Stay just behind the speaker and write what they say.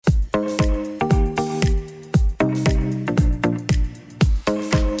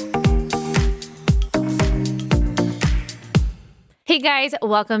guys,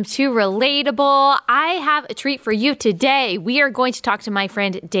 welcome to Relatable. I have a treat for you today. We are going to talk to my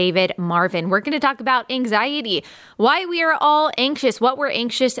friend David Marvin. We're going to talk about anxiety, why we are all anxious, what we're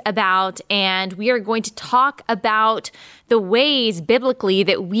anxious about, and we are going to talk about the ways biblically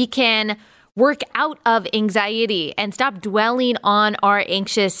that we can work out of anxiety and stop dwelling on our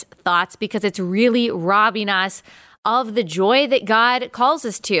anxious thoughts because it's really robbing us of the joy that God calls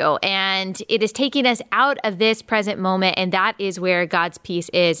us to. And it is taking us out of this present moment. And that is where God's peace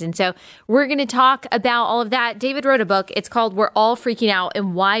is. And so we're going to talk about all of that. David wrote a book. It's called We're All Freaking Out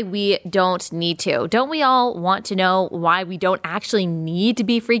and Why We Don't Need to. Don't we all want to know why we don't actually need to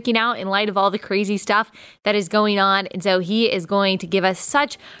be freaking out in light of all the crazy stuff that is going on? And so he is going to give us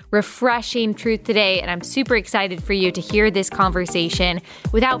such refreshing truth today. And I'm super excited for you to hear this conversation.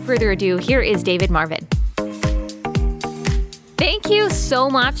 Without further ado, here is David Marvin. Thank you so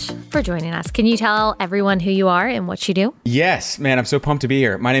much for joining us. Can you tell everyone who you are and what you do? Yes, man, I'm so pumped to be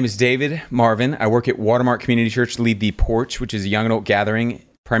here. My name is David Marvin. I work at Watermark Community Church, lead the Porch, which is a young adult gathering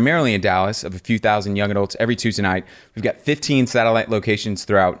primarily in Dallas of a few thousand young adults every Tuesday night. We've got 15 satellite locations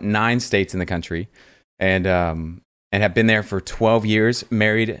throughout 9 states in the country and have been there for 12 years.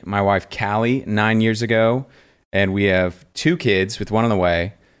 Married my wife, Callie, 9 years ago. And we have 2 kids with one on the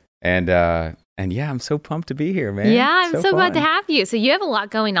way. And yeah, I'm so pumped to be here, man. Yeah, I'm so glad to have you. So you have a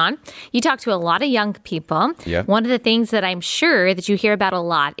lot going on. You talk to a lot of young people. Yep. One of the things that I'm sure that you hear about a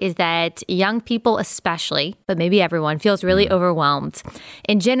lot is that young people especially, but maybe everyone, feels really overwhelmed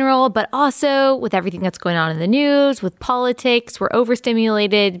in general, but also with everything that's going on in the news, with politics. We're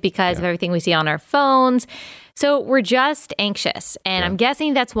overstimulated because of everything we see on our phones. So we're just anxious. And I'm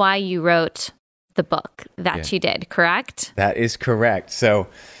guessing that's why you wrote the book that you did, correct? That is correct. So,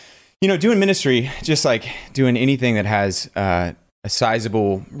 you know, doing ministry, just like doing anything that has a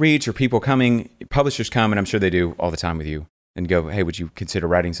sizable reach or people coming, publishers come, and I'm sure they do all the time with you and go, hey, would you consider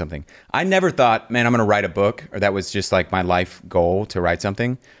writing something? I never thought, man, I'm going to write a book, or that was just like my life goal to write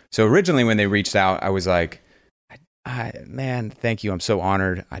something. So originally when they reached out, I was like, man, thank you. I'm so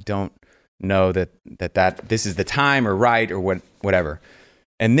honored. I don't know that this is the time or right or whatever.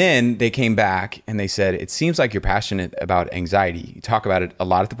 And then they came back and they said, it seems like you're passionate about anxiety. You talk about it a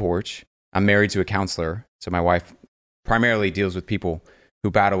lot at the Porch. I'm married to a counselor, so my wife primarily deals with people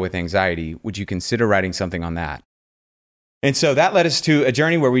who battle with anxiety. Would you consider writing something on that? And so that led us to a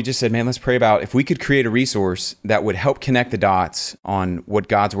journey where we just said, man, let's pray about if we could create a resource that would help connect the dots on what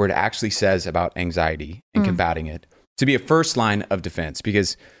God's word actually says about anxiety and combating it, to be a first line of defense.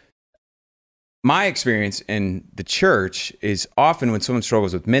 Because my experience in the church is often when someone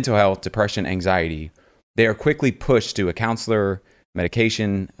struggles with mental health, depression, anxiety, they are quickly pushed to a counselor,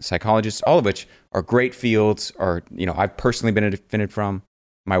 medication, a psychologist, all of which are great fields, or, you know, I've personally benefited from.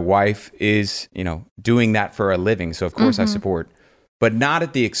 My wife is, you know, doing that for a living. So of course I support, but not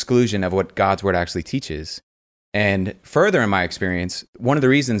at the exclusion of what God's word actually teaches. And further in my experience, one of the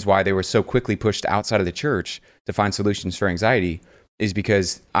reasons why they were so quickly pushed outside of the church to find solutions for anxiety is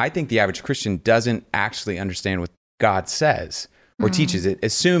because I think the average Christian doesn't actually understand what God says or teaches. It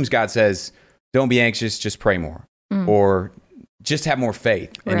assumes God says, don't be anxious, just pray more, or just have more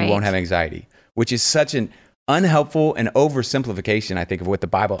faith and you won't have anxiety, which is such an unhelpful and oversimplification, I think, of what the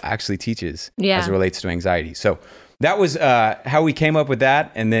Bible actually teaches as it relates to anxiety. So that was how we came up with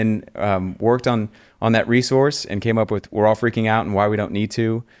that, and then worked on that resource and came up with We're All Freaking Out and Why We Don't Need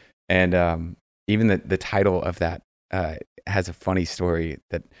to. And even the title of that has a funny story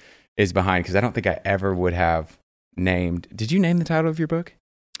that is behind, because I don't think I ever would have named. Did you name the title of your book?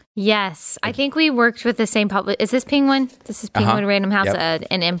 Yes, I think we worked with the same Is this Penguin? This is Penguin Random House,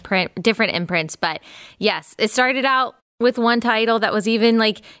 an imprint, different imprints. But yes, it started out with one title that was even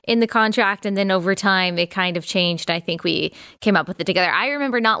like in the contract, and then over time it kind of changed. I think we came up with it together. I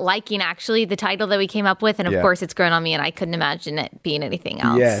remember not liking actually the title that we came up with, and of course it's grown on me, and I couldn't imagine it being anything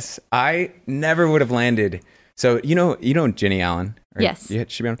else. Yes, I never would have landed. So you know Jenny Allen, right? Yes. Yeah,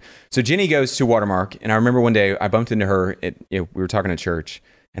 she be on. So Jenny goes to Watermark, and I remember one day I bumped into her. We were talking at church,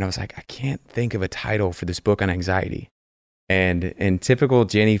 and I was like, I can't think of a title for this book on anxiety. And in typical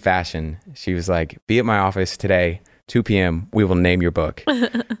Jenny fashion, she was like, be at my office today, 2 p.m. We will name your book.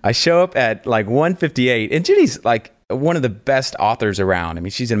 I show up at like 1:58, and Jenny's like one of the best authors around. I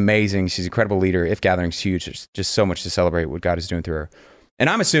mean, she's amazing. She's an incredible leader. If Gathering's huge. There's just so much to celebrate what God is doing through her. And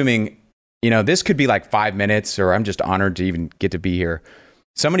I'm assuming, this could be like 5 minutes, or I'm just honored to even get to be here.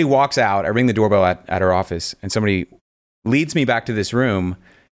 Somebody walks out, I ring the doorbell at her office, and somebody leads me back to this room,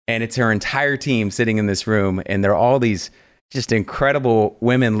 and it's her entire team sitting in this room, and they're all these just incredible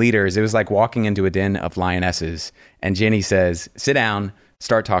women leaders. It was like walking into a den of lionesses, and Jenny says, sit down,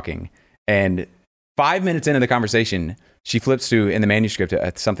 start talking. And 5 minutes into the conversation, she flips to, in the manuscript,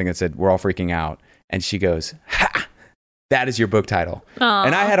 something that said, "We're all freaking out." And she goes, "Ha! That is your book title." Aww.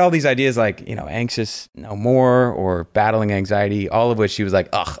 And I had all these ideas like, anxious no more or battling anxiety, all of which she was like,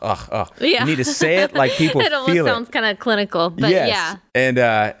 ugh. Yeah. You need to say it like people it feel it. It sounds kind of clinical, but yes.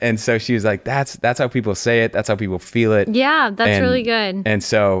 yeah. And so she was like, that's how people say it. That's how people feel it. Yeah, that's really good. And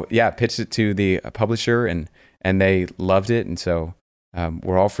so, pitched it to the publisher and they loved it. And so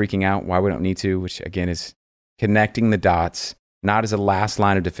we're all freaking out why we don't need to, which again is connecting the dots, not as a last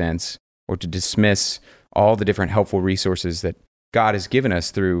line of defense or to dismiss all the different helpful resources that God has given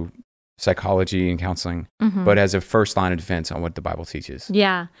us through psychology and counseling, but as a first line of defense on what the Bible teaches.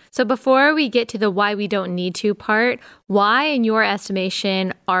 Yeah. So before we get to the why we don't need to part, why, in your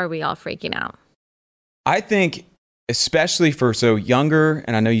estimation, are we all freaking out? I think especially for younger,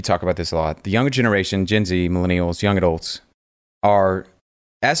 and I know you talk about this a lot, the younger generation, Gen Z, millennials, young adults, are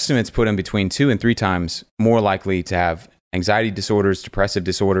estimates put them between 2 and 3 times more likely to have anxiety disorders, depressive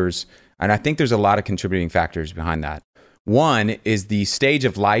disorders. And I think there's a lot of contributing factors behind that. One is the stage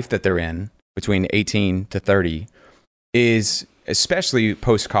of life that they're in between 18 to 30 is, especially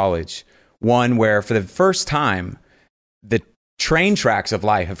post-college, one where for the first time, the train tracks of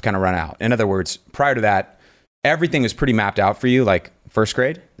life have kind of run out. In other words, prior to that, everything was pretty mapped out for you, like first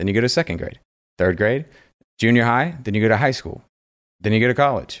grade, then you go to second grade, third grade, junior high, then you go to high school, then you go to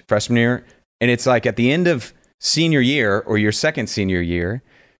college, freshman year. And it's like at the end of senior year or your second senior year,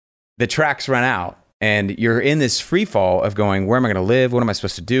 the tracks run out and you're in this free fall of going, where am I going to live? What am I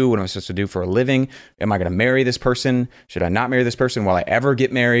supposed to do? What am I supposed to do for a living? Am I going to marry this person? Should I not marry this person? Will I ever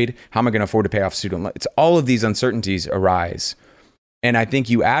get married? How am I going to afford to pay off student loans? It's all of these uncertainties arise. And I think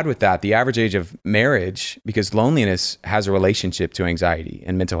you add with that the average age of marriage, because loneliness has a relationship to anxiety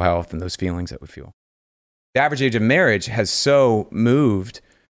and mental health and those feelings that we feel. The average age of marriage has so moved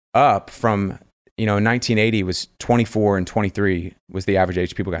up from, 1980 was 24 and 23 was the average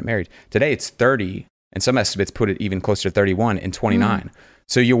age people got married. Today it's 30, and some estimates put it even closer to 31 and 29.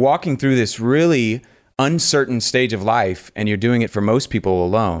 So you're walking through this really uncertain stage of life, and you're doing it for most people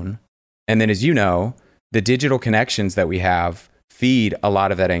alone. And then, as you know, the digital connections that we have feed a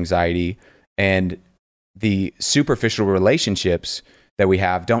lot of that anxiety, and the superficial relationships that we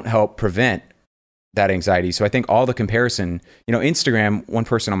have don't help prevent that anxiety. So I think all the comparison, Instagram, one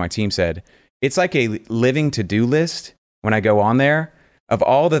person on my team said, it's like a living to-do list when I go on there of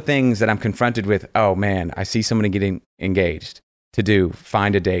all the things that I'm confronted with. Oh man, I see somebody getting engaged, to do,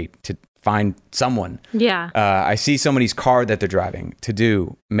 find a date, to find someone. Yeah. I see somebody's car that they're driving, to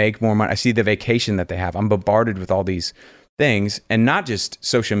do, make more money. I see the vacation that they have. I'm bombarded with all these things, and not just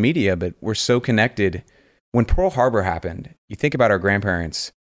social media, but we're so connected. When Pearl Harbor happened, you think about our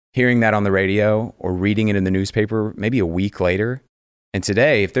grandparents hearing that on the radio or reading it in the newspaper maybe a week later. And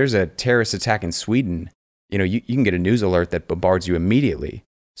today, if there's a terrorist attack in Sweden, you can get a news alert that bombards you immediately.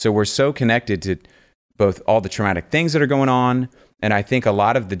 So we're so connected to both all the traumatic things that are going on, and I think a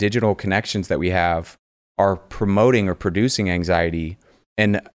lot of the digital connections that we have are promoting or producing anxiety.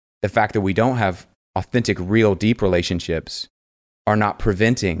 And the fact that we don't have authentic, real, deep relationships are not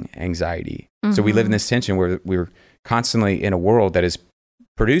preventing anxiety. So we live in this tension where we're constantly in a world that is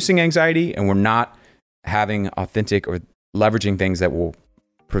producing anxiety, and we're not having authentic or leveraging things that will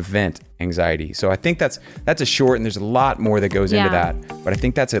prevent anxiety. So I think that's a short, and there's a lot more that goes into that, but I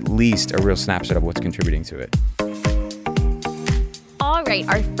think that's at least a real snapshot of what's contributing to it. All right,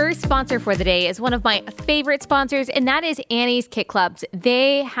 our first sponsor for the day is one of my favorite sponsors, and that is Annie's Kit Clubs.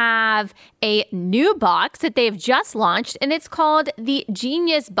 They have a new box that they've just launched, and it's called the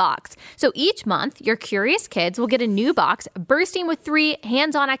Genius Box. So each month, your curious kids will get a new box bursting with 3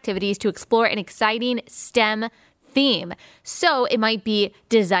 hands-on activities to explore an exciting STEM theme. So it might be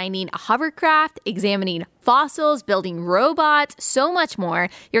designing a hovercraft, examining fossils, building robots, so much more.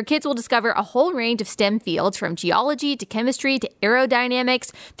 Your kids will discover a whole range of STEM fields, from geology to chemistry to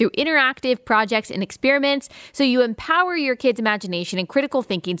aerodynamics, through interactive projects and experiments. So you empower your kids' imagination and critical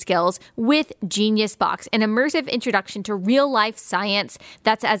thinking skills with Genius Box, an immersive introduction to real-life science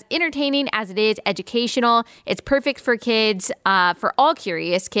that's as entertaining as it is educational. It's perfect for kids, for all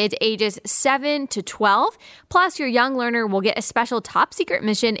curious kids ages 7 to 12. Plus, your young learner will get a special top secret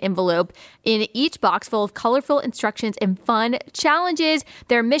mission envelope in each box full of colorful instructions and fun challenges.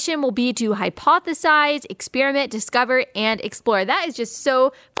 Their mission will be to hypothesize, experiment, discover, and explore. That is just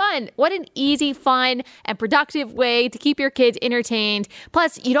so fun. What an easy, fun, and productive way to keep your kids entertained.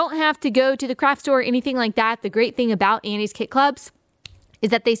 Plus, you don't have to go to the craft store or anything like that. The great thing about Annie's Kit Clubs is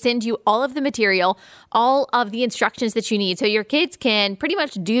that they send you all of the material, all of the instructions that you need. So your kids can pretty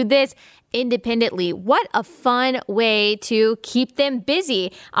much do this independently. What a fun way to keep them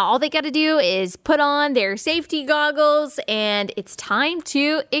busy. All they got to do is put on their safety goggles and it's time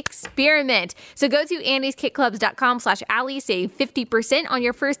to experiment. So go to Annie'sKitClubs.com/Allie, save 50% on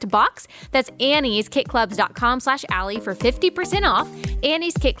your first box. That's Annie'sKitClubs.com/Allie for 50% off.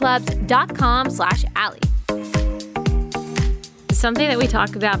 Annie'sKitClubs.com/Allie. Something that we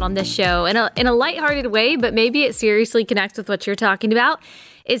talk about on this show in a lighthearted way, but maybe it seriously connects with what you're talking about,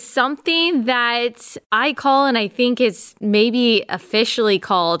 is something that I call, and I think is maybe officially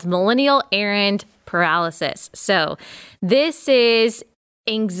called, millennial errand paralysis. So this is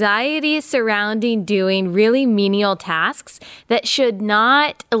anxiety surrounding doing really menial tasks that should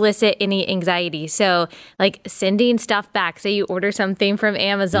not elicit any anxiety. So like sending stuff back. Say you order something from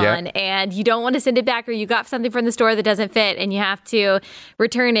Amazon and you don't want to send it back, or you got something from the store that doesn't fit and you have to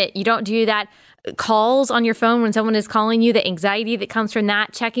return it. You don't do that. Calls on your phone when someone is calling you, the anxiety that comes from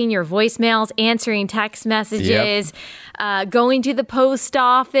that, checking your voicemails, answering text messages, going to the post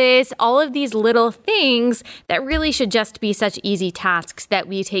office, all of these little things that really should just be such easy tasks that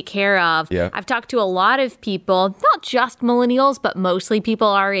we take care of. I've talked to a lot of people, not just millennials, but mostly people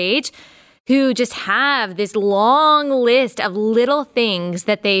our age, who just have this long list of little things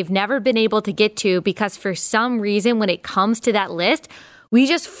that they've never been able to get to because for some reason, when it comes to that list, we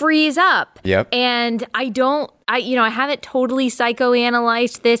just freeze up. And I haven't totally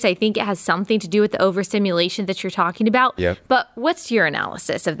psychoanalyzed this. I think it has something to do with the overstimulation that you're talking about. But what's your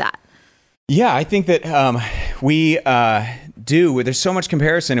analysis of that? Yeah, I think that we do. There's so much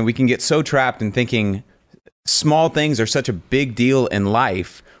comparison and we can get so trapped in thinking small things are such a big deal in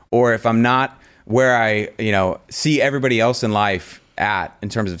life. Or if I'm not where I, see everybody else in life at in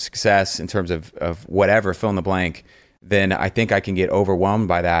terms of success, in terms of whatever, fill in the blank, then I think I can get overwhelmed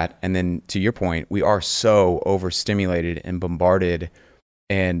by that. And then to your point, we are so overstimulated and bombarded.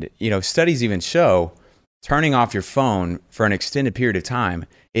 And, studies even show turning off your phone for an extended period of time,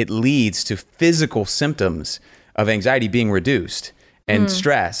 it leads to physical symptoms of anxiety being reduced and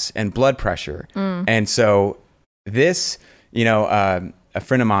stress and blood pressure. And so this, a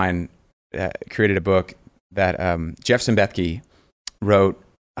friend of mine created a book that Jeff Zimbetsky wrote.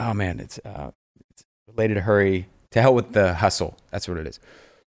 Oh man, it's related to Hurry. To hell with the hustle. That's what it is.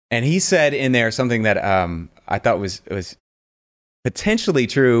 And he said in there something that I thought was potentially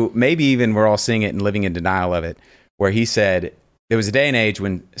true. Maybe even we're all seeing it and living in denial of it, where he said there was a day and age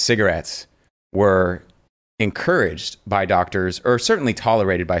when cigarettes were encouraged by doctors or certainly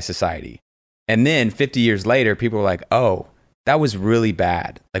tolerated by society. And then 50 years later, people were like, oh, that was really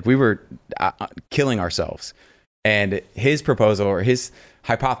bad. Like we were killing ourselves. And his proposal or his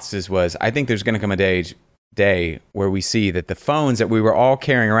hypothesis was, I think there's going to come a day where we see that the phones that we were all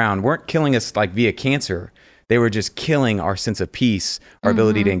carrying around weren't killing us like via cancer. They were just killing our sense of peace, our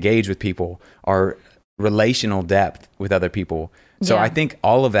ability to engage with people, our relational depth with other people. So I think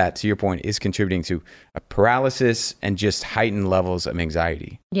all of that, to your point, is contributing to a paralysis and just heightened levels of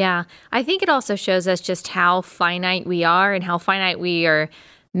anxiety. Yeah. I think it also shows us just how finite we are and how finite we are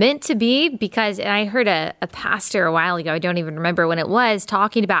meant to be, because and I heard a pastor a while ago, I don't even remember when it was,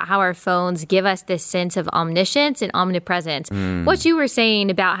 talking about how our phones give us this sense of omniscience and omnipresence. What you were saying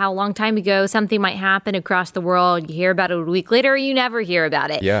about how a long time ago something might happen across the world, you hear about it a week later, you never hear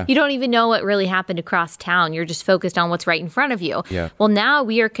about it. You don't even know what really happened across town. You're just focused on what's right in front of you. Well, now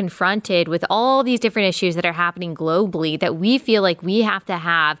we are confronted with all these different issues that are happening globally that we feel like we have to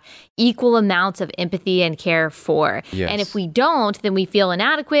have equal amounts of empathy and care for. And if we don't, then we feel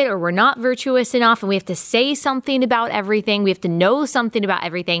inadequate or we're not virtuous enough and we have to say something about everything. We have to know something about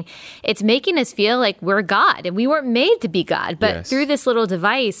everything. It's making us feel like we're God and we weren't made to be God. But through this little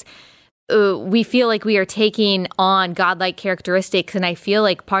device, we feel like we are taking on godlike characteristics. And I feel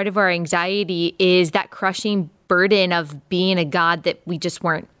like part of our anxiety is that crushing burden of being a God that we just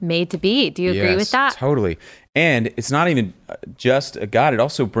weren't made to be. Do you agree with that? Totally. And it's not even just a God. It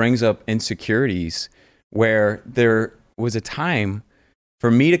also brings up insecurities where there was a time for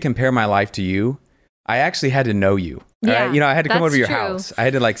me to compare my life to you. I actually had to know you. Right? I had to come over to your house. I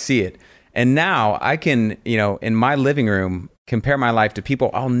had to see it. And now I can, in my living room, compare my life to people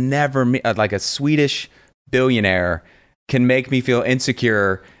I'll never meet. Like a Swedish billionaire can make me feel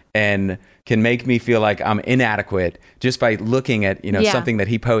insecure and can make me feel like I'm inadequate just by looking at, something that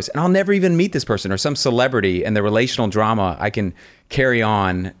he posts. And I'll never even meet this person, or some celebrity, and the relational drama I can carry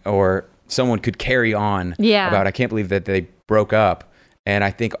on, or someone could carry on about, I can't believe that they broke up. And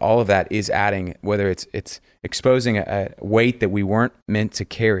I think all of that is adding, whether it's exposing a weight that we weren't meant to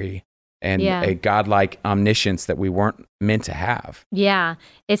carry, and a godlike omniscience that we weren't meant to have. Yeah.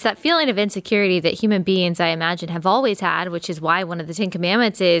 It's that feeling of insecurity that human beings, I imagine, have always had, which is why one of the 10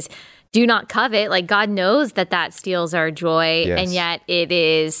 commandments is do not covet. Like, God knows that steals our joy. Yes. And yet it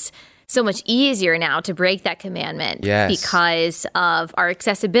is so much easier now to break that commandment because of our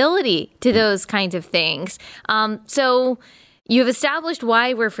accessibility to those kinds of things. So you've established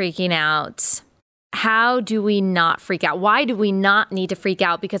why we're freaking out. How do we not freak out? Why do we not need to freak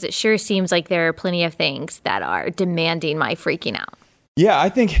out? Because it sure seems like there are plenty of things that are demanding my freaking out. Yeah, I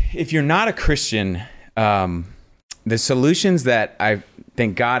think if you're not a Christian, the solutions that I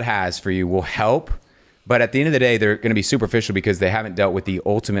think God has for you will help. But at the end of the day, they're going to be superficial because they haven't dealt with the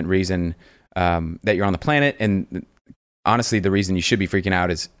ultimate reason that you're on the planet. And honestly, the reason you should be freaking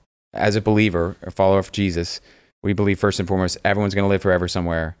out is, as a believer or follower of Jesus, we believe first and foremost, everyone's going to live forever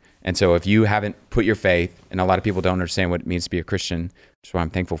somewhere. And so if you haven't put your faith, and a lot of people don't understand what it means to be a Christian, which is why I'm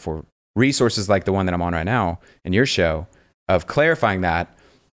thankful for resources like the one that I'm on right now in your show, of clarifying that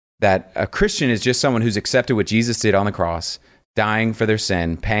a Christian is just someone who's accepted what Jesus did on the cross, dying for their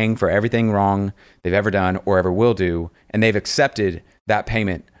sin, paying for everything wrong they've ever done or ever will do, and they've accepted that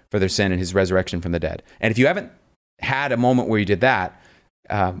payment for their sin and his resurrection from the dead. And if you haven't had a moment where you did that,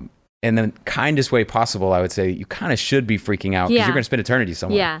 in the kindest way possible, I would say you kind of should be freaking out because you're going to spend eternity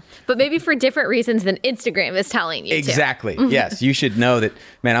somewhere. Yeah, but maybe for different reasons than Instagram is telling you Exactly. Yes, you should know that,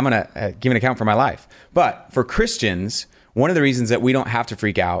 man, I'm going to give an account for my life. But for Christians, one of the reasons that we don't have to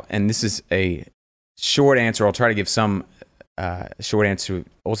freak out, and this is a short answer, I'll try to give some short answer,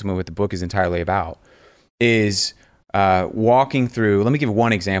 ultimately what the book is entirely about, is walking through, let me give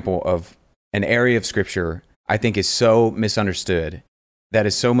one example of an area of Scripture I think is so misunderstood that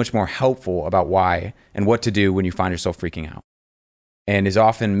is so much more helpful about why and what to do when you find yourself freaking out, and is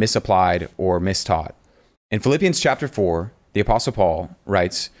often misapplied or mistaught. In Philippians chapter 4, the Apostle Paul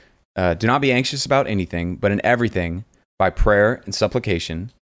writes, do not be anxious about anything, but in everything, by prayer and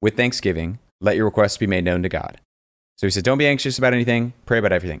supplication, with thanksgiving, let your requests be made known to God. So he said, don't be anxious about anything, pray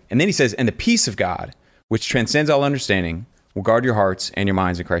about everything. And then he says, and the peace of God, which transcends all understanding, will guard your hearts and your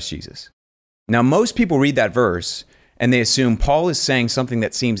minds in Christ Jesus. Now, most people read that verse and they assume Paul is saying something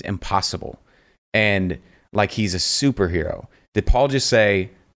that seems impossible and like he's a superhero. Did Paul just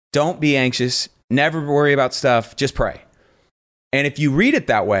say, don't be anxious, never worry about stuff, just pray? And if you read it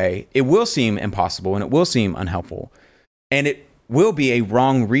that way, it will seem impossible and it will seem unhelpful. And it will be a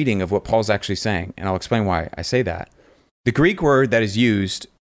wrong reading of what Paul's actually saying. And I'll explain why I say that. The Greek word that is used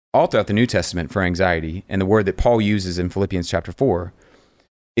all throughout the New Testament for anxiety, and the word that Paul uses in Philippians chapter 4,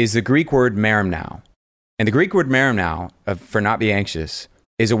 is the Greek word merimnao. And the Greek word merimnao, for not be anxious,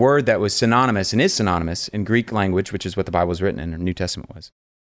 is a word that was synonymous and is synonymous in Greek language, which is what the Bible was written in, or New Testament was,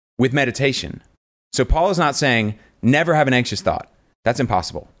 with meditation. So Paul is not saying, never have an anxious thought. That's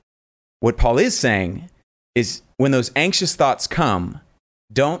impossible. What Paul is saying is when those anxious thoughts come,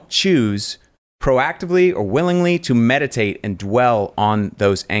 don't choose proactively or willingly to meditate and dwell on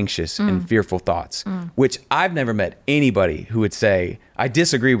those anxious and fearful thoughts, which I've never met anybody who would say, I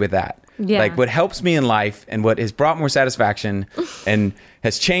disagree with that. Yeah. Like what helps me in life and what has brought more satisfaction and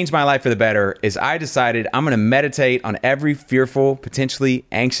has changed my life for the better is I decided I'm going to meditate on every fearful, potentially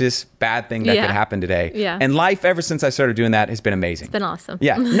anxious, bad thing that could happen today. Yeah. And life ever since I started doing that has been amazing. It's been awesome.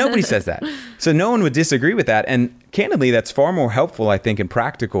 Yeah, nobody says that. So no one would disagree with that. And candidly, that's far more helpful, I think, and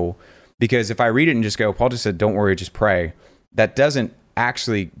practical, because if I read it and just go, Paul just said, don't worry, just pray, that doesn't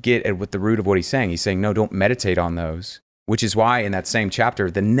actually get at what the root of what he's saying. He's saying, no, don't meditate on those. Which is why in that same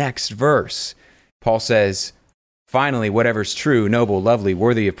chapter, the next verse, Paul says, finally, whatever's true, noble, lovely,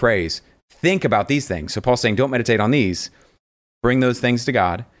 worthy of praise, think about these things. So Paul's saying, don't meditate on these. Bring those things to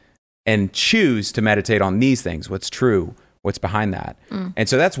God and choose to meditate on these things, what's true, what's behind that. And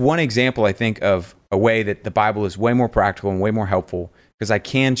so that's one example, I think, of a way that the Bible is way more practical and way more helpful, because I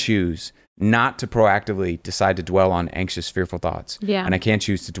can choose not to proactively decide to dwell on anxious, fearful thoughts. Yeah. And I can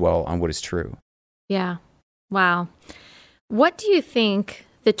choose to dwell on what is true. Yeah. Wow. What do you think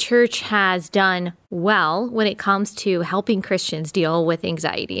the church has done well when it comes to helping Christians deal with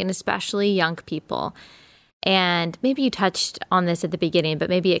anxiety, and especially young people? And maybe you touched on this at the beginning, but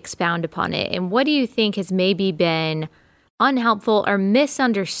maybe expound upon it. And what do you think has maybe been unhelpful or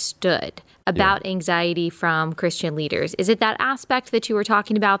misunderstood about anxiety from Christian leaders? Is it that aspect that you were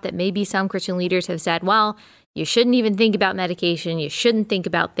talking about that maybe some Christian leaders have said, well, you shouldn't even think about medication. You shouldn't think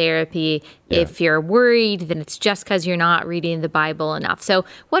about therapy. Yeah. If you're worried, then it's just because you're not reading the Bible enough. So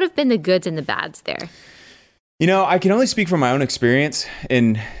what have been the goods and the bads there? You know, I can only speak from my own experience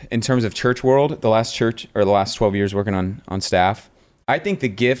in terms of church world, the last 12 years working on staff. I think the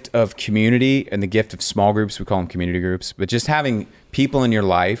gift of community and the gift of small groups, we call them community groups, but just having people in your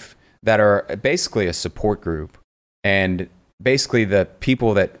life that are basically a support group, and basically the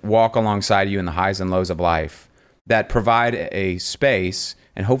people that walk alongside you in the highs and lows of life, that provide a space,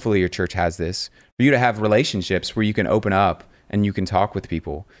 and hopefully your church has this, for you to have relationships where you can open up and you can talk with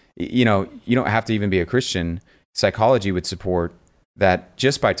people. You know, you don't have to even be a Christian. Psychology would support that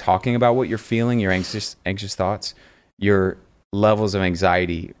just by talking about what you're feeling, your anxious thoughts, your levels of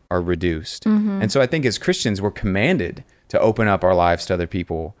anxiety are reduced. And so I think as Christians, we're commanded to open up our lives to other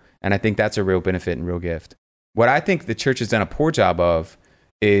people. And I think that's a real benefit and real gift. What I think the church has done a poor job of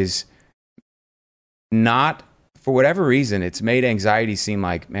is not, for whatever reason, it's made anxiety seem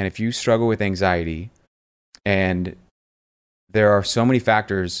like, man, if you struggle with anxiety, and there are so many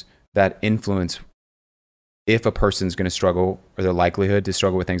factors that influence if a person's going to struggle, or their likelihood to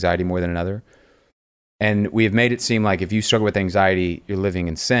struggle with anxiety more than another. And we have made it seem like if you struggle with anxiety, you're living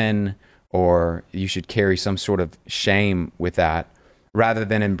in sin, or you should carry some sort of shame with that, rather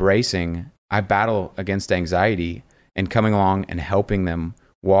than embracing, I battle against anxiety, and coming along and helping them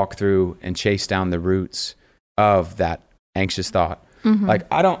walk through and chase down the roots of that anxious thought. Like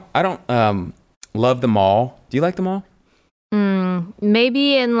I don't love the mall. Do you like the mall?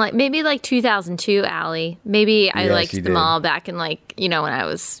 Maybe like 2002, Allie. Maybe I Yes, liked you the did. mall back in like, when I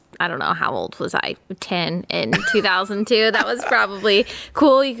was, I don't know, how old was I? 10 in 2002. That was probably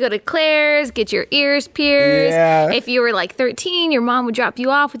cool. You could go to Claire's, get your ears pierced. Yeah. If you were like 13, your mom would drop you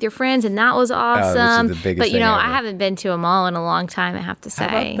off with your friends, and that was awesome. the biggest But thing I ever. haven't been to a mall in a long time, I have to say.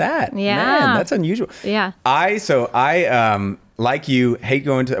 How about that? Yeah. Man, that's unusual. Yeah. I like you, hate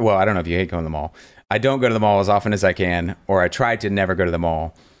going to, well, I don't know if you hate going to the mall. I don't go to the mall as often as I can, or I try to never go to the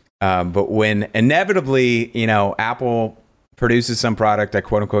mall. But when inevitably, Apple produces some product I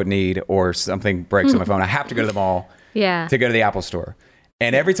quote unquote need, or something breaks on my phone, I have to go to the mall Yeah. to go to the Apple store.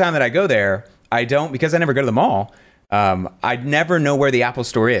 And every time that I go there, I don't, because I never go to the mall, I never know where the Apple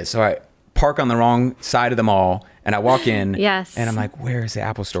store is. So I park on the wrong side of the mall, and I walk in, Yes. and I'm like, where is the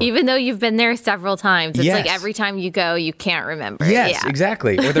Apple store? Even though you've been there several times, it's like Yes. every time you go, you can't remember. Yes, Yeah.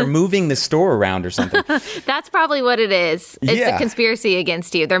 exactly. Or they're moving the store around or something. That's probably what it is. It's Yeah. a conspiracy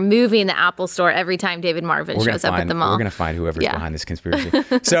against you. They're moving the Apple store every time David Marvin shows up at the mall. We're going to find whoever's Yeah. behind this conspiracy.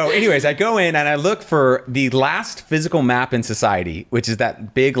 So anyways, I go in and I look for the last physical map in society, which is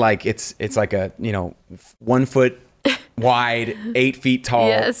that big, like it's like a, 1 foot wide, 8 feet tall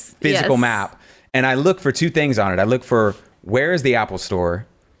Yes, physical yes. map. And I look for two things on it. I look for where is the Apple store,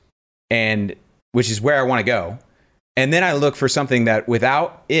 and which is where I want to go. And then I look for something that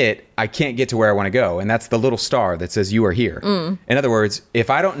without it, I can't get to where I want to go. And that's the little star that says you are here. In other words, if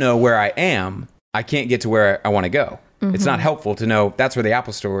I don't know where I am, I can't get to where I want to go. It's not helpful to know that's where the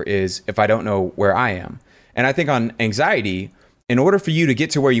Apple store is if I don't know where I am. And I think on anxiety, in order for you to get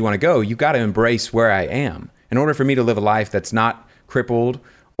to where you want to go, you've got to embrace where I am. In order for me to live a life that's not crippled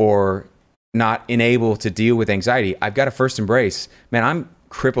or not unable to deal with anxiety, I've got to first embrace, man, I'm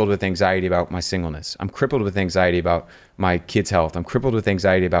crippled with anxiety about my singleness. I'm crippled with anxiety about my kids' health. I'm crippled with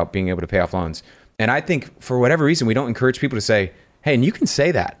anxiety about being able to pay off loans. And I think for whatever reason, we don't encourage people to say, hey, and you can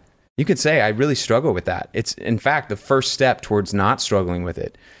say that. You could say, I really struggle with that. It's, in fact, the first step towards not struggling with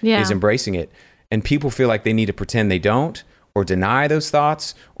it is embracing it. And people feel like they need to pretend they don't, or deny those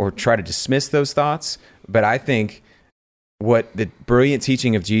thoughts, or try to dismiss those thoughts. But I think what the brilliant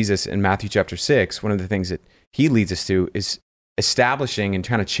teaching of Jesus in Matthew chapter 6, one of the things that he leads us to is establishing and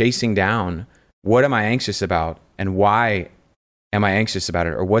kind of chasing down, what am I anxious about, and why am I anxious about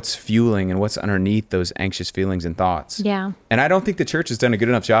it, or what's fueling and what's underneath those anxious feelings and thoughts. Yeah. And I don't think the church has done a good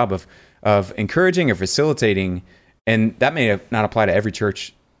enough job of encouraging or facilitating, and that may not apply to every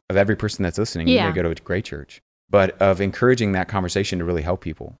church of every person that's listening. You may go to a great church, but of encouraging that conversation to really help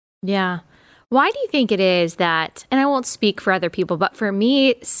people. Yeah. Why do you think it is that, and I won't speak for other people, but for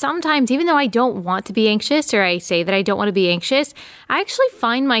me, sometimes, even though I don't want to be anxious, or I say that I don't want to be anxious, I actually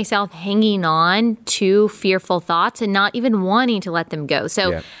find myself hanging on to fearful thoughts and not even wanting to let them go.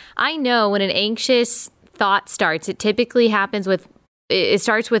 So I know when an anxious thought starts, it typically happens with, it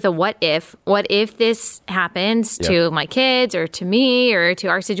starts with a what if this happens to my kids or to me or to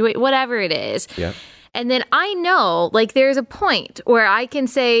our situation, whatever it is. And then I know, like, there's a point where I can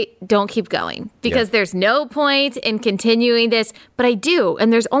say, don't keep going, because there's no point in continuing this, but I do.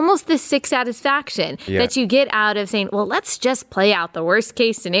 And there's almost this sick satisfaction that you get out of saying, well, let's just play out the worst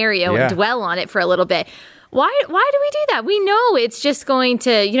case scenario and dwell on it for a little bit. Why do we do that? We know it's just going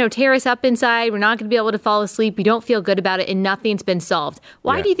to, tear us up inside. We're not going to be able to fall asleep. We don't feel good about it, and nothing's been solved.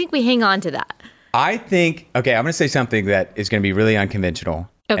 Why do you think we hang on to that? I think, I'm going to say something that is going to be really unconventional.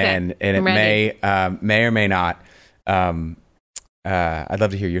 Okay. And it may or may not. I'd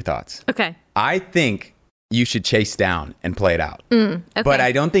love to hear your thoughts. Okay. I think you should chase down and play it out. Okay. But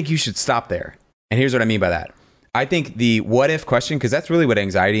I don't think you should stop there. And here's what I mean by that. I think the what if question, because that's really what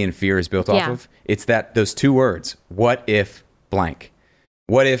anxiety and fear is built off of. It's those two words, what if blank?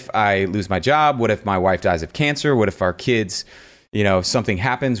 What if I lose my job? What if my wife dies of cancer? What if our kids, something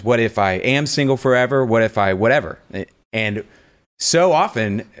happens? What if I am single forever? What if I, whatever? And so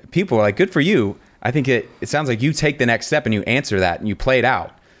often people are like, good for you. I think it sounds like you take the next step and you answer that and you play it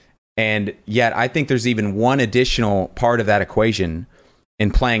out. And yet I think there's even one additional part of that equation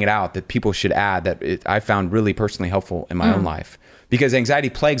in playing it out that people should add that I found really personally helpful in my own life. Because anxiety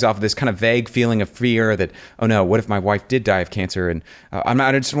plagues off of this kind of vague feeling of fear that, oh no, what if my wife did die of cancer? And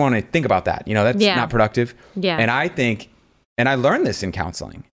I just want to think about that. That's not productive. Yeah. And I think, and I learned this in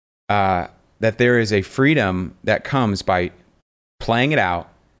counseling, that there is a freedom that comes by playing it out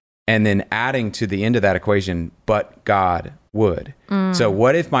and then adding to the end of that equation, but God would. So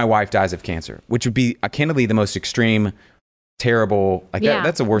what if my wife dies of cancer? Which would be candidly the most extreme, terrible,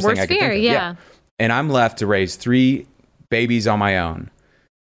 that's the worst thing I could think of. Yeah. And I'm left to raise 3 babies on my own.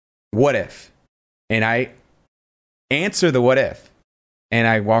 What if? And I answer the what if. And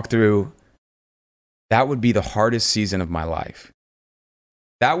I walk through, that would be the hardest season of my life.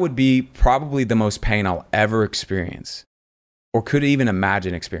 That would be probably the most pain I'll ever experience or could even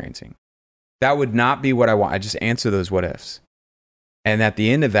imagine experiencing. That would not be what I want. I just answer those what ifs. And at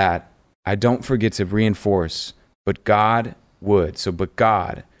the end of that, I don't forget to reinforce, but God would. But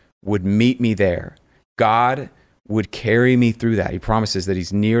God would meet me there. God would carry me through that. He promises that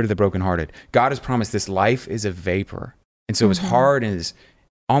he's near to the brokenhearted. God has promised this life is a vapor. And so as hard and as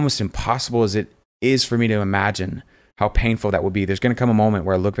almost impossible as it is for me to imagine how painful that would be, there's going to come a moment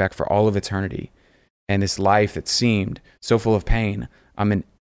where I look back for all of eternity and this life that seemed so full of pain, I'm in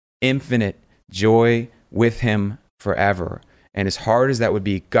infinite joy with him forever. And as hard as that would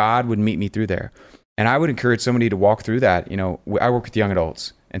be, God would meet me through there. And I would encourage somebody to walk through that. I work with young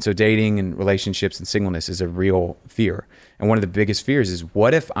adults. And so dating and relationships and singleness is a real fear. And one of the biggest fears is,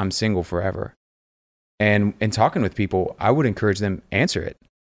 what if I'm single forever? And in talking with people, I would encourage them answer it.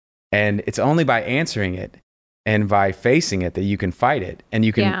 And it's only by answering it and by facing it that you can fight it. And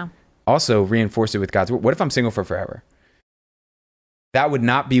you can also reinforce it with God's word. What if I'm single for forever? That would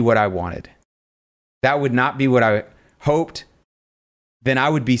not be what I wanted. That would not be what I hoped. Then I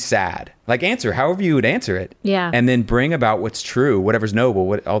would be sad. Answer however you would answer it. Yeah. And then bring about what's true, whatever's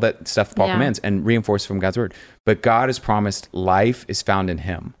noble, all that stuff Paul commands, and reinforce from God's word. But God has promised life is found in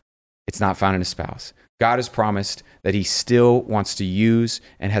him. It's not found in a spouse. God has promised that he still wants to use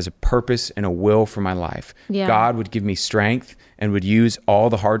and has a purpose and a will for my life. Yeah. God would give me strength and would use all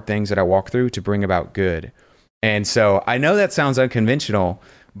the hard things that I walk through to bring about good. And so I know that sounds unconventional,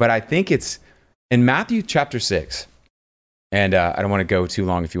 but I think it's in Matthew chapter 6. And I don't want to go too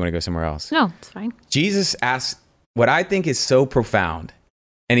long if you want to go somewhere else. No, it's fine. Jesus asks what I think is so profound.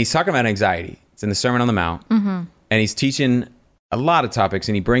 And he's talking about anxiety. It's in the Sermon on the Mount. And he's teaching a lot of topics,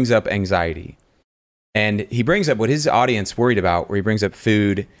 and he brings up anxiety. And he brings up what his audience worried about, where he brings up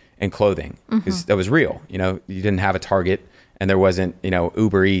food and clothing. Because that was real. You didn't have a Target, and there wasn't,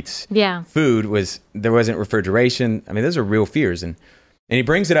 Uber Eats. Yeah. There wasn't refrigeration. I mean, those are real fears. And he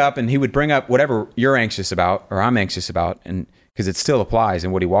brings it up, and he would bring up whatever you're anxious about or I'm anxious about, and because it still applies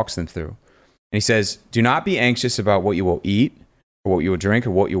in what he walks them through. And he says, do not be anxious about what you will eat or what you will drink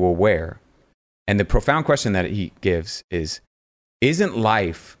or what you will wear. And the profound question that he gives is, isn't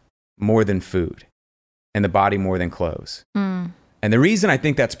life more than food and the body more than clothes? And the reason I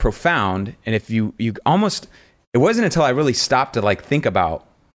think that's profound, and if you almost, it wasn't until I really stopped to think about,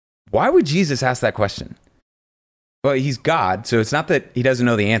 why would Jesus ask that question? Well, he's God, so it's not that he doesn't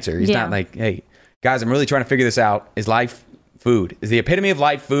know the answer. He's not like, hey, guys, I'm really trying to figure this out. Is life food? Is the epitome of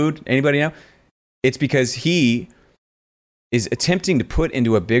life food? Anybody know? It's because he is attempting to put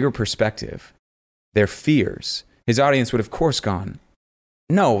into a bigger perspective their fears. His audience would, of course, gone,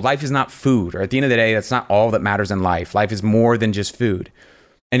 no, life is not food. Or at the end of the day, that's not all that matters in life. Life is more than just food.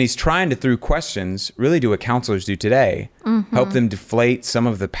 And he's trying to, through questions, really do what counselors do today, help them deflate some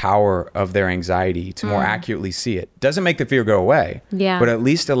of the power of their anxiety to more accurately see it. Doesn't make the fear go away, but at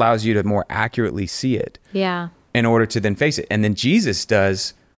least allows you to more accurately see it in order to then face it. And then Jesus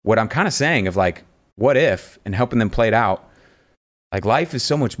does what I'm kind of saying of what if, and helping them play it out. Life is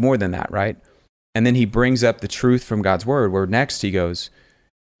so much more than that, right? And then he brings up the truth from God's word, where next he goes,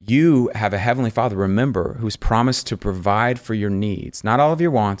 you have a heavenly Father, remember, who's promised to provide for your needs. Not all of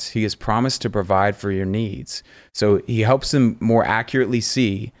your wants. He has promised to provide for your needs. So he helps them more accurately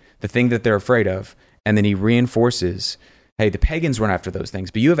see the thing that they're afraid of. And then he reinforces, hey, the pagans run after those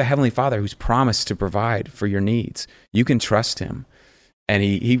things, but you have a heavenly Father who's promised to provide for your needs. You can trust him. And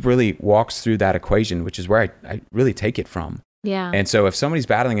he really walks through that equation, which is where I really take it from. Yeah. And so if somebody's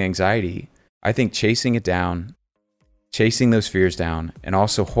battling anxiety, I think chasing it down, chasing those fears down, and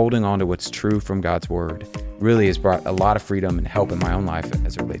also holding on to what's true from God's word really has brought a lot of freedom and help in my own life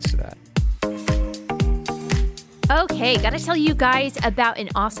as it relates to that. Okay, gotta tell you guys about an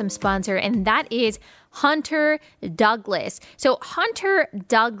awesome sponsor, and that is Hunter Douglas. So Hunter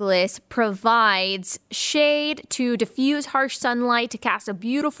Douglas provides shade to diffuse harsh sunlight to cast a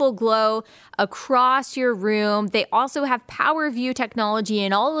beautiful glow across your room. They also have PowerView technology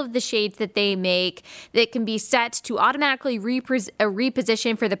in all of the shades that they make that can be set to automatically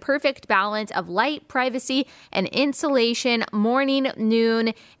reposition for the perfect balance of light, privacy, and insulation, morning,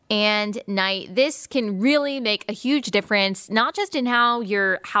 noon, and night. This can really make a huge difference, not just in how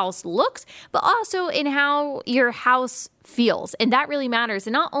your house looks, but also in how your house feels. And that really matters.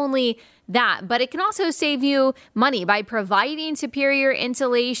 And not only that, but it can also save you money by providing superior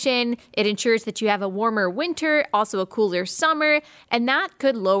insulation. It ensures that you have a warmer winter, also a cooler summer, and that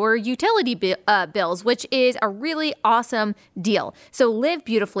could lower utility bills, which is a really awesome deal. So live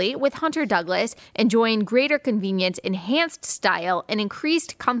beautifully with Hunter Douglas, enjoying greater convenience, enhanced style, and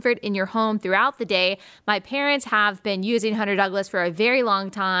increased comfort in your home throughout the day. My parents have been using Hunter Douglas for a very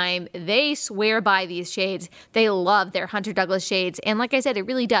long time. They swear by these shades. They love their Hunter Douglas shades. And like I said, it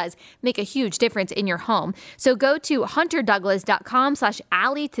really does make a huge difference in your home. So go to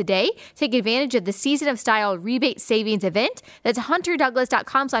hunterdouglas.com/Allie today. Take advantage of the Season of Style rebate savings event. That's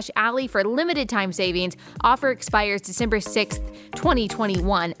hunterdouglas.com/Allie for limited time savings. Offer expires December 6th,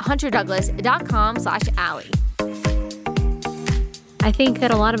 2021. hunterdouglas.com/Allie. I think that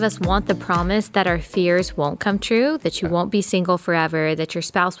a lot of us want the promise that our fears won't come true, that you won't be single forever, that your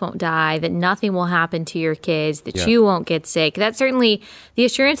spouse won't die, that nothing will happen to your kids, that you won't get sick. That's certainly the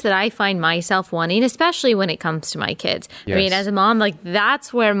assurance that I find myself wanting, especially when it comes to my kids. Yes. I mean, as a mom, like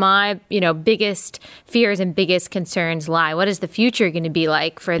that's where my, biggest fears and biggest concerns lie. What is the future going to be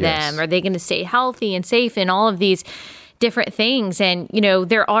like for them? Are they going to stay healthy and safe and all of these different things? And,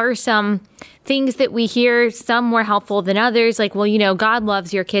 there are some things that we hear, some more helpful than others. Like, well, God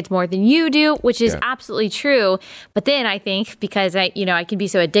loves your kids more than you do, which is absolutely true. But then I think because I can be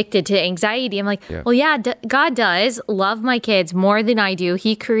so addicted to anxiety, I'm like, God does love my kids more than I do.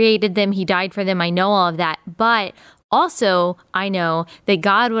 He created them. He died for them. I know all of that. But also, I know that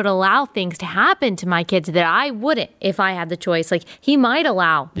God would allow things to happen to my kids that I wouldn't if I had the choice. Like he might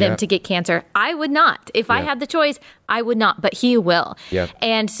allow them to get cancer. I would not. If I had the choice, I would not, but he will.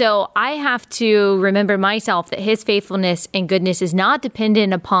 And so I have to remember myself that his faithfulness and goodness is not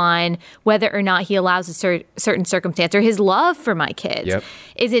dependent upon whether or not he allows a certain circumstance, or his love for my kids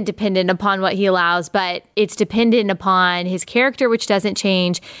isn't dependent upon what he allows, but it's dependent upon his character, which doesn't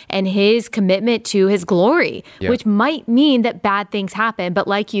change, and his commitment to his glory, which might mean that bad things happen. But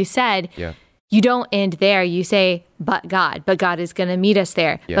like you said, you don't end there. You say, but God is going to meet us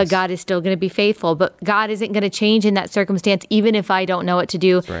there. But God is still going to be faithful. But God isn't going to change in that circumstance, even if I don't know what to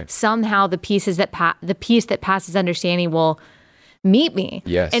do. Somehow the peace that passes understanding will meet me.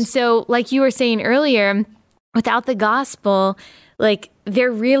 And so, like you were saying earlier, without the gospel, like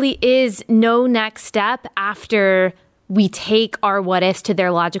there really is no next step after we take our what ifs to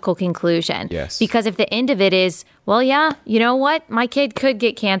their logical conclusion. Because if the end of it is, well, you know what? My kid could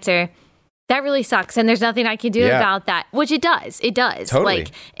get cancer. That really sucks. And there's nothing I can do about that, which it does. It does. Totally.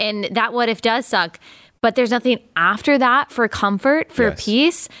 And that what if does suck, but there's nothing after that for comfort, for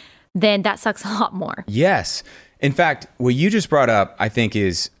peace, then that sucks a lot more. Yes. In fact, what you just brought up, I think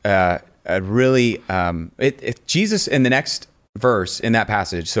is a really, Jesus in the next verse in that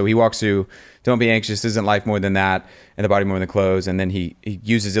passage. So he walks through, don't be anxious, isn't life more than that, and the body more than clothes. And then he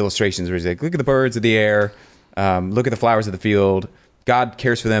uses illustrations where he's like, look at the birds of the air, look at the flowers of the field. God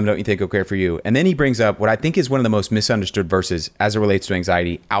cares for them, don't you think he'll care for you? And then he brings up what I think is one of the most misunderstood verses as it relates to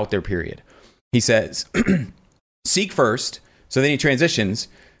anxiety out there, period. He says, seek first, so then he transitions,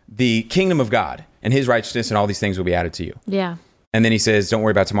 the kingdom of God and his righteousness, and all these things will be added to you. And then he says, don't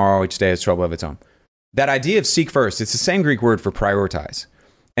worry about tomorrow, each day has trouble of its own. That idea of seek first, it's the same Greek word for prioritize.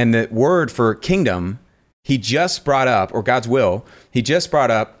 And the word for kingdom, he just brought up, or God's will, he just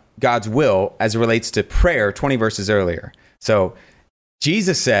brought up God's will as it relates to prayer 20 verses earlier. So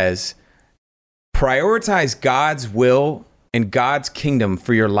Jesus says, prioritize God's will and God's kingdom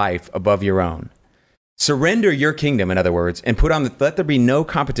for your life above your own. Surrender your kingdom, in other words, and let there be no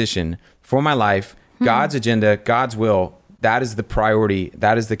competition for my life. God's agenda, God's will, that is the priority.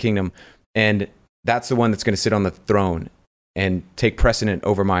 That is the kingdom. And that's the one that's going to sit on the throne and take precedent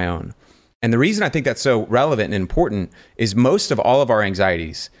over my own. And the reason I think that's so relevant and important is most of all of our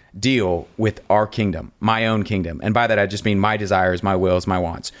anxieties deal with our kingdom, my own kingdom. And by that, I just mean my desires, my wills, my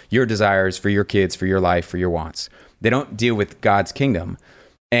wants, your desires for your kids, for your life, for your wants. They don't deal with God's kingdom.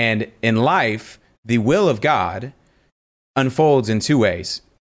 And in life, the will of God unfolds in two ways.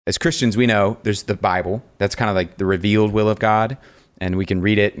 As Christians, we know there's the Bible. That's kind of like the revealed will of God. And we can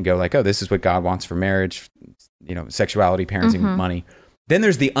read it and go like, oh, this is what God wants for marriage, sexuality, parenting, money. Then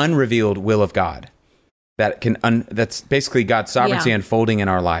there's the unrevealed will of God that's basically God's sovereignty unfolding in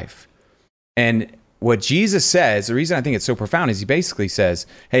our life. And what Jesus says, the reason I think it's so profound is he basically says,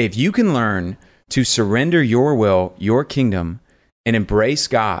 hey, if you can learn to surrender your will, your kingdom, and embrace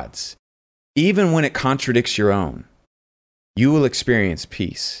God's, even when it contradicts your own, you will experience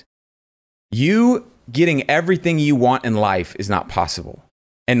peace. You getting everything you want in life is not possible.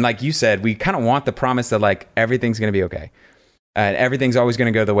 And like you said, we kind of want the promise that like everything's going to be okay. And everything's always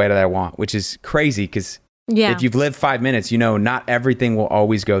going to go the way that I want, which is crazy because if you've lived 5 minutes, not everything will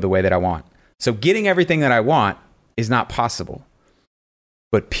always go the way that I want. So getting everything that I want is not possible,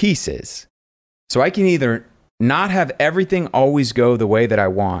 but peace is. So I can either not have everything always go the way that I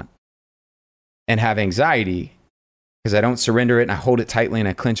want and have anxiety because I don't surrender it and I hold it tightly and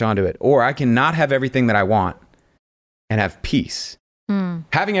I clench onto it, or I can not have everything that I want and have peace.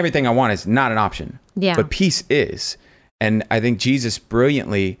 Having everything I want is not an option, but peace is. And I think Jesus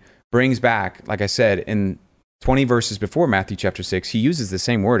brilliantly brings back, like I said, in 20 verses before Matthew chapter 6, he uses the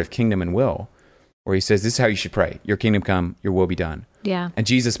same word of kingdom and will, where he says, this is how you should pray. Your kingdom come, your will be done. Yeah. And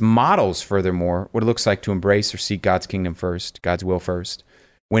Jesus models, furthermore, what it looks like to embrace or seek God's kingdom first, God's will first.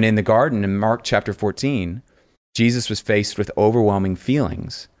 When in the garden in Mark chapter 14, Jesus was faced with overwhelming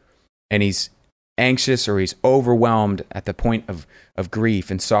feelings, and he's anxious or he's overwhelmed at the point of grief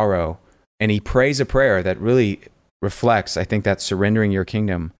and sorrow. And he prays a prayer that really reflects, I think, that surrendering your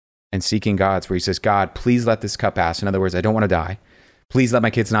kingdom and seeking God's, where he says, God, please let this cup pass. In other words, I don't want to die. Please let my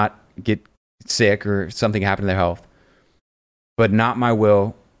kids not get sick or something happen to their health. But not my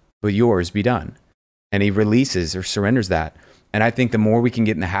will, but yours be done. And he releases or surrenders that. And I think the more we can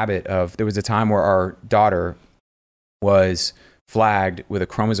get in the habit of, there was a time where our daughter was flagged with a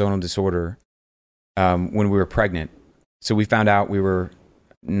chromosomal disorder when we were pregnant. So we found out we were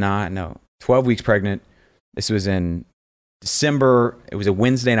 12 weeks pregnant. This was in December. It was a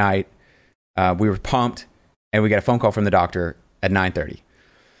Wednesday night. We were pumped, and we got a phone call from the doctor at 9:30.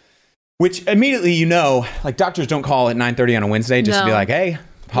 Which immediately, like doctors don't call at 9:30 on a Wednesday just to be like, hey,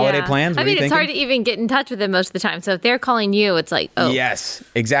 holiday plans? I mean, it's hard to even get in touch with them most of the time. So if they're calling you, it's like, oh. Yes,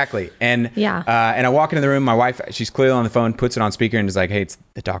 exactly. And and I walk into the room, my wife, she's clearly on the phone, puts it on speaker and is like, hey, it's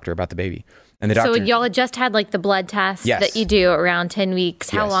the doctor about the baby. And the doctor, so y'all had just had like the blood test that you do around 10 weeks.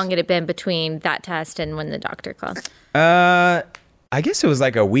 How long had it been between that test and when the doctor called? I guess it was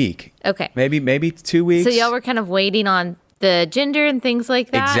like a week. Okay. Maybe 2 weeks. So y'all were kind of waiting on the gender and things like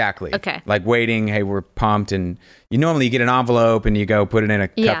that? Exactly. Okay. Like waiting, hey, we're pumped. And you normally get an envelope and you go put it in a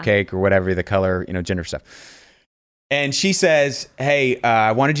cupcake or whatever, the color, gender stuff. And she says, hey,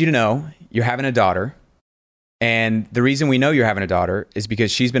 I wanted you to know you're having a daughter. And the reason we know you're having a daughter is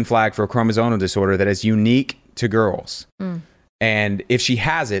because she's been flagged for a chromosomal disorder that is unique to girls. And if she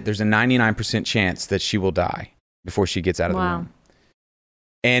has it, there's a 99% chance that she will die before she gets out of the womb.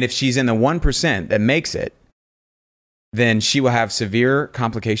 And if she's in the 1% that makes it, then she will have severe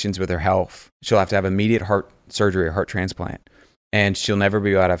complications with her health. She'll have to have immediate heart surgery or heart transplant. And she'll never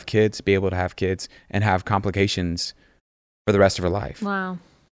be able to have kids and have complications for the rest of her life. Wow.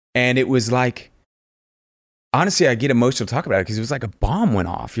 And it was like, honestly, I get emotional to talk about it because it was like a bomb went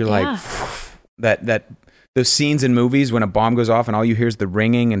off. You're like, that those scenes in movies when a bomb goes off and all you hear is the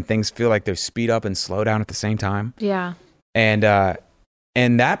ringing and things feel like they speed up and slow down at the same time. Yeah. And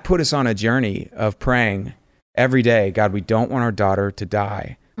that put us on a journey of praying every day, God, we don't want our daughter to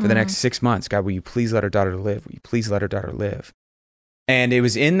die for the next 6 months. God, will you please let our daughter live? Will you please let our daughter live? And it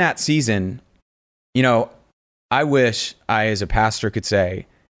was in that season, I wish I, as a pastor, could say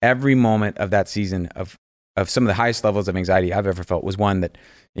every moment of that season of some of the highest levels of anxiety I've ever felt was one that,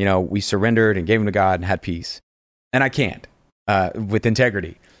 we surrendered and gave them to God and had peace. And I can't with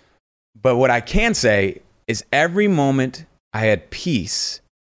integrity. But what I can say is every moment I had peace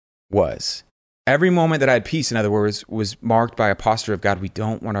every moment that I had peace, in other words, was marked by a posture of, God, we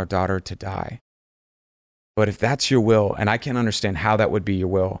don't want our daughter to die. But if that's your will, and I can understand how that would be your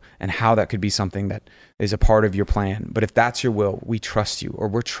will and how that could be something that is a part of your plan. But if that's your will, we trust you, or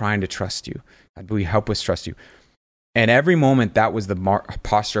we're trying to trust you. God, will you help us trust you? And every moment that was the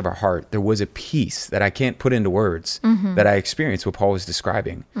posture of our heart, there was a peace that I can't put into words that I experienced what Paul was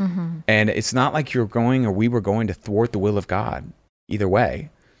describing. And it's not like you're going or we were going to thwart the will of God either way.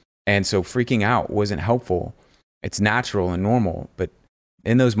 And so freaking out wasn't helpful. It's natural and normal, but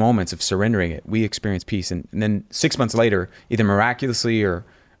in those moments of surrendering it, we experience peace. And then 6 months later, either miraculously or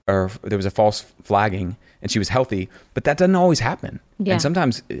there was a false flagging and she was healthy, but that doesn't always happen. Yeah. And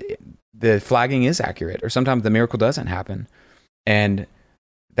sometimes the flagging is accurate, or sometimes the miracle doesn't happen. And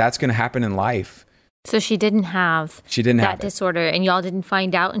that's going to happen in life. So she didn't have that it. disorder, and y'all didn't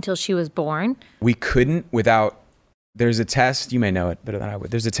find out until she was born? We couldn't without, there's a test, you may know it better than I would.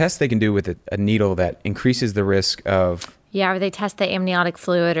 There's a test they can do with a needle that increases the risk of... Yeah, or they test the amniotic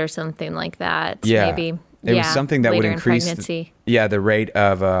fluid or something like that. Yeah. Maybe. It was something that would increase the rate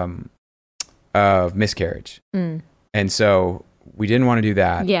of miscarriage. And so we didn't want to do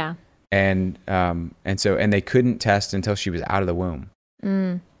that. Yeah. And they couldn't test until she was out of the womb.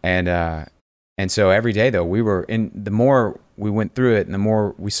 And so every day though, the more we went through it and the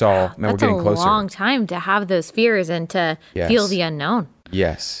more we saw, we're getting closer. That's a long time to have those fears and to feel the unknown.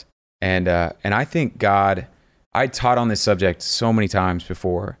 Yes. And I think God, I taught on this subject so many times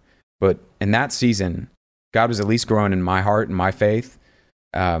before, but in that season, God was at least growing in my heart and my faith,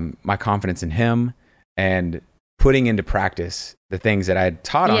 my confidence in him, and putting into practice the things that I had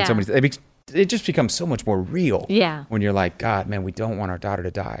taught on so many. It just becomes so much more real. Yeah. When you're like, God, man, we don't want our daughter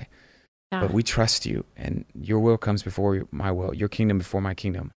to die, but we trust you, and your will comes before my will, your kingdom before my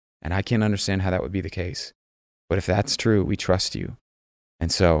kingdom. And I can't understand how that would be the case. But if that's true, we trust you. And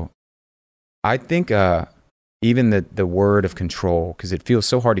so I think even the word of control, because it feels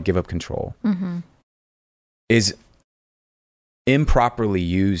so hard to give up control, is improperly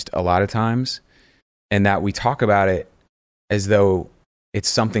used a lot of times, and that we talk about it as though it's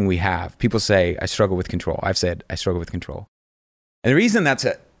something we have. People say, I struggle with control. I've said, I struggle with control. And the reason that's,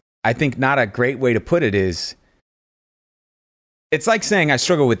 I think, not a great way to put it is, it's like saying I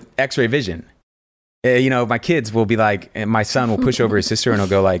struggle with x-ray vision. My kids will be like, and my son will push over his sister and he'll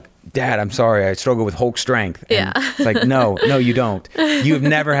go like, Dad, I'm sorry, I struggle with Hulk strength. And it's like, no, you don't. You've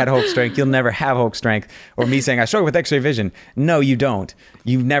never had Hulk strength. You'll never have Hulk strength. Or me saying, I struggle with x-ray vision. No, you don't.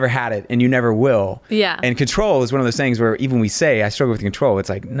 You've never had it and you never will. Yeah. And control is one of those things where even we say, I struggle with control. It's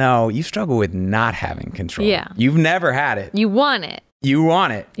like, no, you struggle with not having control. Yeah. You've never had it. You want it. You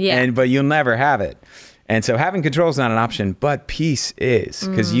want it. Yeah. But you'll never have it. And so having control is not an option, but peace is,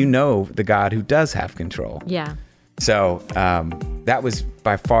 because you know the God who does have control. Yeah. So that was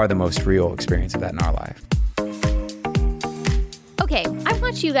by far the most real experience of that in our life. Okay, I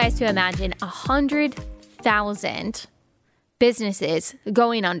want you guys to imagine 100,000 businesses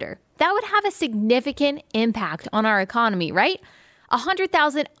going under. That would have a significant impact on our economy, right?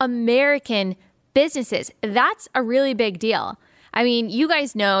 100,000 American businesses. That's a really big deal. I mean, you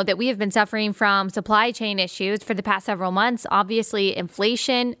guys know that we have been suffering from supply chain issues for the past several months. Obviously,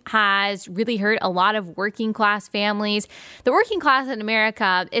 inflation has really hurt a lot of working class families. The working class in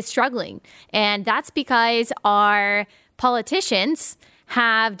America is struggling, and that's because our politicians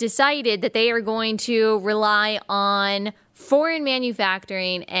have decided that they are going to rely on foreign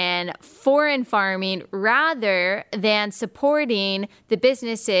manufacturing and foreign farming rather than supporting the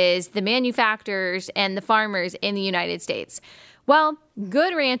businesses, the manufacturers, and the farmers in the United States. Well,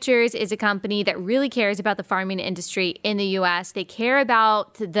 Good Ranchers is a company that really cares about the farming industry in the U.S. They care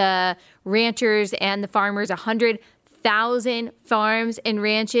about the ranchers and the farmers. 100,000 farms and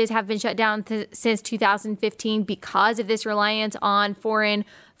ranches have been shut down since 2015 because of this reliance on foreign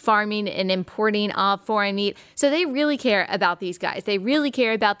farming and importing of foreign meat. So they really care about these guys. They really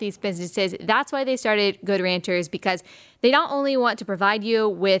care about these businesses. That's why they started Good Ranchers, because they not only want to provide you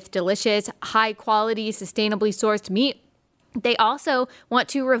with delicious, high quality, sustainably sourced meat, they also want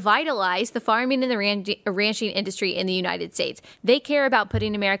to revitalize the farming and the ranching industry in the United States. They care about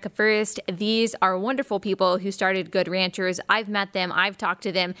putting America first. These are wonderful people who started Good Ranchers. I've met them. I've talked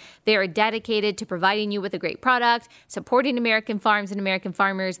to them. They are dedicated to providing you with a great product, supporting American farms and American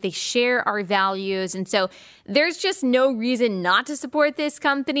farmers. They share our values. And so there's just no reason not to support this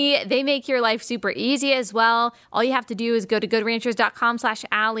company. They make your life super easy as well. All you have to do is go to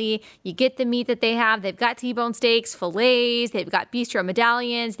goodranchers.com/Allie. You get the meat that they have. They've got T-bone steaks, fillets. They've got bistro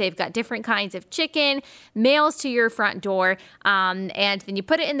medallions. They've got different kinds of chicken, mails to your front door. And then you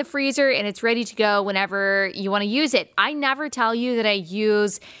put it in the freezer and it's ready to go whenever you want to use it. I never tell you that I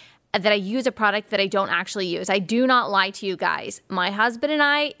use a product that I don't actually use. I do not lie to you guys. My husband and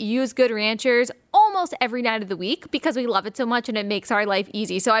I use Good Ranchers almost every night of the week because we love it so much and it makes our life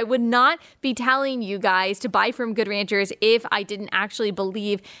easy. So I would not be telling you guys to buy from Good Ranchers if I didn't actually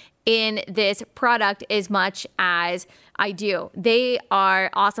believe in this product as much as I do. They are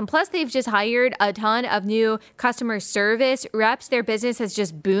awesome. Plus, they've just hired a ton of new customer service reps. Their business has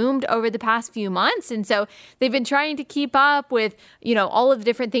just boomed over the past few months. And so they've been trying to keep up with, all of the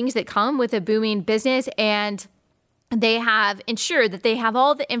different things that come with a booming business. And they have ensured that they have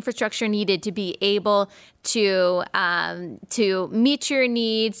all the infrastructure needed to be able to meet your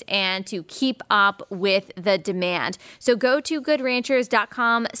needs and to keep up with the demand. So go to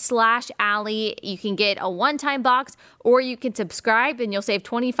goodranchers.com/Allie. You can get a one-time box, or you can subscribe and you'll save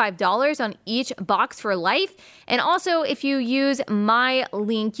 $25 on each box for life. And also, if you use my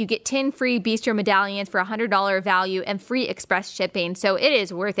link, you get 10 free Bistro medallions for $100 value and free express shipping. So it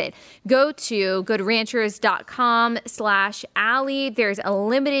is worth it. Go to goodranchers.com/Allie. There's a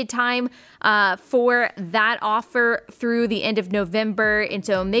limited time for that offer through the end of November. And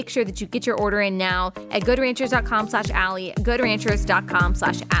so make sure that you get your order in now at goodranchers.com/Allie,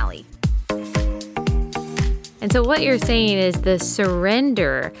 goodranchers.com/Allie. And so what you're saying is the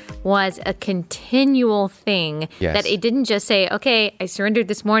surrender was a continual thing. Yes. That it didn't just say, okay, I surrendered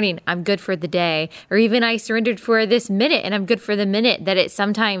this morning, I'm good for the day. Or even I surrendered for this minute and I'm good for the minute. That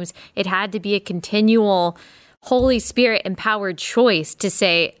sometimes it had to be a continual Holy Spirit empowered choice to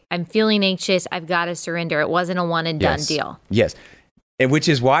say, I'm feeling anxious, I've got to surrender. It wasn't a one and done deal. Yes. And which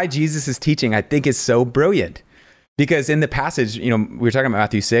is why Jesus' teaching, I think, is so brilliant. Because in the passage, we were talking about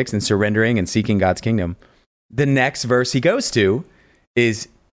Matthew 6 and surrendering and seeking God's kingdom. The next verse he goes to is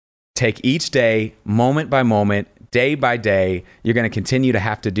take each day, moment by moment, day by day. You're going to continue to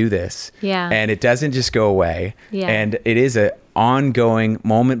have to do this. Yeah. And it doesn't just go away. Yeah. And it is an ongoing,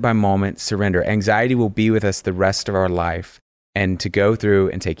 moment by moment surrender. Anxiety will be with us the rest of our life. And to go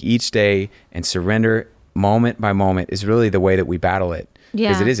through and take each day and surrender moment by moment is really the way that we battle it. Yeah.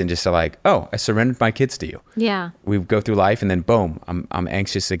 Because it isn't just I surrendered my kids to you. Yeah. We go through life and then boom, I'm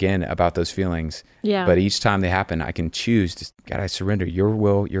anxious again about those feelings. Yeah. But each time they happen, I can choose to, God, I surrender your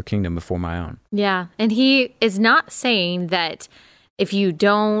will, your kingdom before my own. Yeah. And he is not saying that if you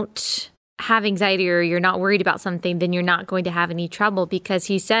don't have anxiety or you're not worried about something, then you're not going to have any trouble, because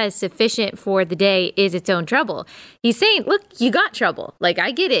he says sufficient for the day is its own trouble. He's saying, look, you got trouble.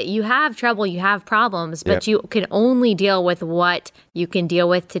 I get it. You have trouble, you have problems, but you can only deal with what you can deal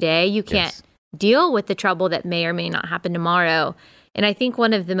with today. You can't deal with the trouble that may or may not happen tomorrow. And I think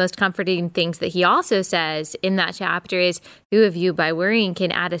one of the most comforting things that he also says in that chapter is, who of you by worrying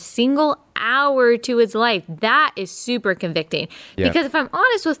can add a single hour to his life? That is super convicting. Yeah. Because if I'm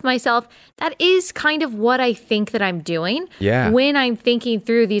honest with myself, that is kind of what I think that I'm doing when I'm thinking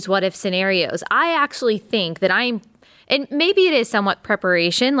through these what if scenarios. I actually think that and maybe it is somewhat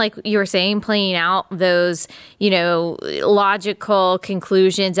preparation, like you were saying, playing out those, logical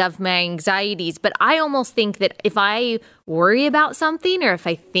conclusions of my anxieties. But I almost think that if I worry about something, or if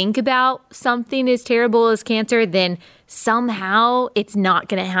I think about something as terrible as cancer, then somehow it's not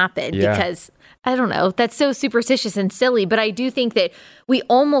going to happen because I don't know, that's so superstitious and silly, but I do think that we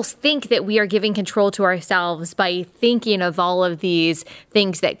almost think that we are giving control to ourselves by thinking of all of these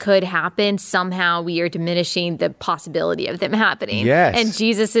things that could happen. Somehow we are diminishing the possibility of them happening. Yes. And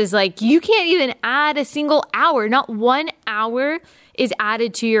Jesus is like, you can't even add a single hour. Not 1 hour is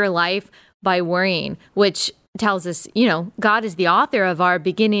added to your life by worrying, which tells us, God is the author of our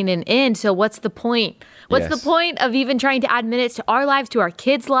beginning and end. So what's the point? What's the point of even trying to add minutes to our lives, to our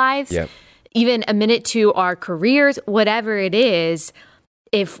kids' lives? Yep. Even a minute to our careers, whatever it is,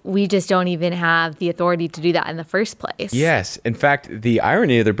 if we just don't even have the authority to do that in the first place. Yes. In fact, the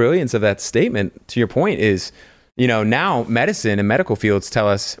irony or the brilliance of that statement, to your point, is, now medicine and medical fields tell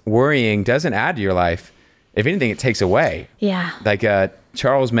us worrying doesn't add to your life. If anything, it takes away. Yeah. Like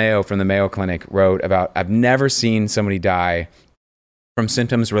Charles Mayo from the Mayo Clinic wrote about, I've never seen somebody die from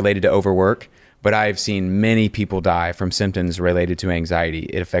symptoms related to overwork, but I've seen many people die from symptoms related to anxiety.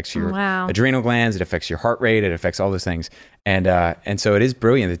 It affects your adrenal glands, it affects your heart rate, it affects all those things. And so it is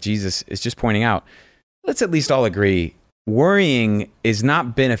brilliant that Jesus is just pointing out, let's at least all agree, worrying is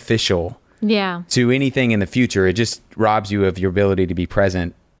not beneficial to anything in the future. It just robs you of your ability to be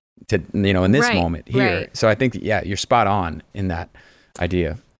present to, in this moment here. Right. So I think, you're spot on in that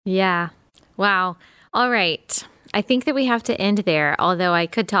idea. Yeah. Wow. All right. I think that we have to end there, although I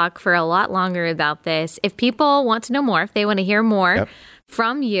could talk for a lot longer about this. If people want to know more, if they want to hear more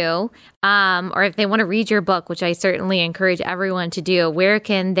from you, or if they want to read your book, which I certainly encourage everyone to do, where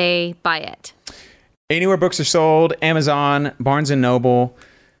can they buy it? Anywhere books are sold, Amazon, Barnes & Noble.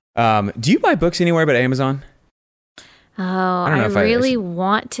 Do you buy books anywhere but Amazon? Oh, don't know I if really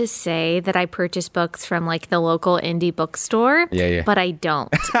want to say that I purchase books from like the local indie bookstore. Yeah. But I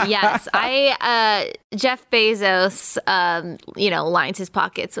don't. Yes, Jeff Bezos, lines his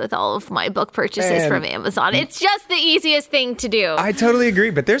pockets with all of my book purchases from Amazon. It's just the easiest thing to do. I totally agree,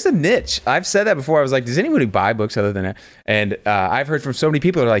 but there's a niche. I've said that before. I was like, does anybody buy books other than that? And I've heard from so many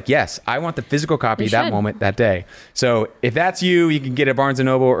people that are like, yes, I want the physical copy that moment, that day. So if that's you can get it at Barnes &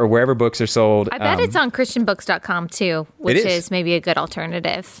 Noble or wherever books are sold. I bet it's on christianbooks.com too, which is maybe a good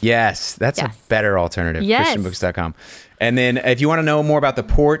alternative. Yes, that's a better alternative, christianbooks.com. And then if you want to know more about The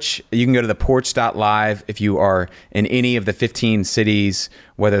Porch, you can go to theporch.live if you are in any of the 15 cities,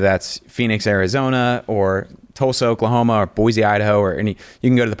 whether that's Phoenix, Arizona, or Tulsa, Oklahoma, or Boise, Idaho, or any.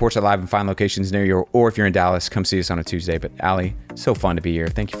 You can go to theporch.live and find locations near you, or if you're in Dallas, come see us on a Tuesday. But Allie, so fun to be here.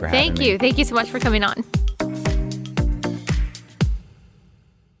 Thank you for having me. Thank you so much for coming on.